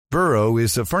Burrow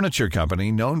is a furniture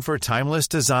company known for timeless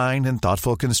design and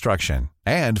thoughtful construction,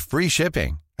 and free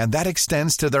shipping, and that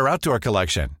extends to their outdoor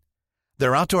collection.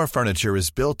 Their outdoor furniture is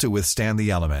built to withstand the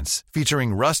elements,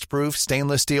 featuring rust-proof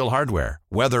stainless steel hardware,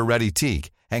 weather-ready teak,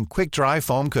 and quick-dry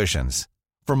foam cushions.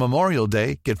 For Memorial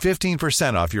Day, get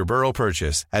 15% off your Burrow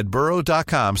purchase at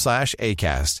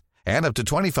burrow.com/acast, and up to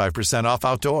 25% off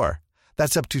outdoor.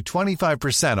 That's up to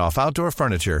 25% off outdoor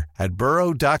furniture at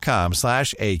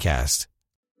burrow.com/acast.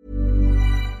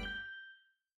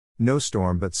 No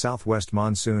storm but southwest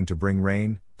monsoon to bring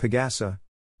rain, Pagasa.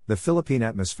 The Philippine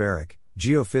Atmospheric,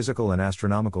 Geophysical and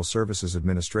Astronomical Services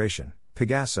Administration,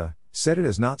 Pagasa, said it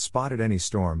has not spotted any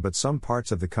storm, but some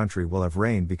parts of the country will have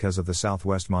rain because of the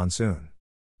southwest monsoon.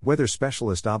 Weather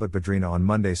specialist Abot Badrina on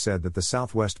Monday said that the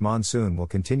southwest monsoon will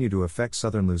continue to affect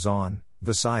southern Luzon,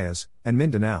 Visayas, and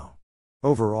Mindanao.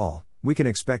 Overall, we can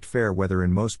expect fair weather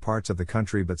in most parts of the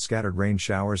country, but scattered rain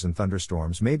showers and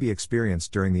thunderstorms may be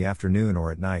experienced during the afternoon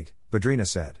or at night, Badrina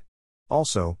said.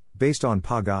 Also, based on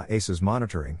Pagasa's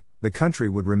monitoring, the country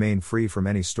would remain free from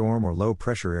any storm or low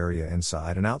pressure area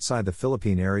inside and outside the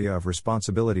Philippine area of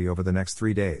responsibility over the next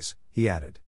 3 days, he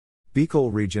added.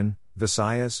 Bicol region,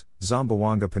 Visayas,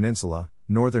 Zamboanga Peninsula,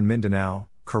 northern Mindanao,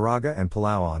 Caraga and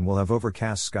Palawan will have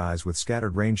overcast skies with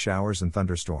scattered rain showers and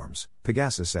thunderstorms,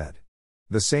 Pagasa said.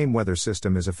 The same weather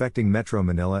system is affecting Metro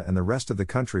Manila and the rest of the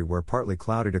country, where partly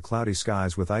cloudy to cloudy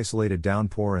skies with isolated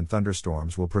downpour and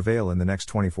thunderstorms will prevail in the next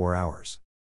 24 hours.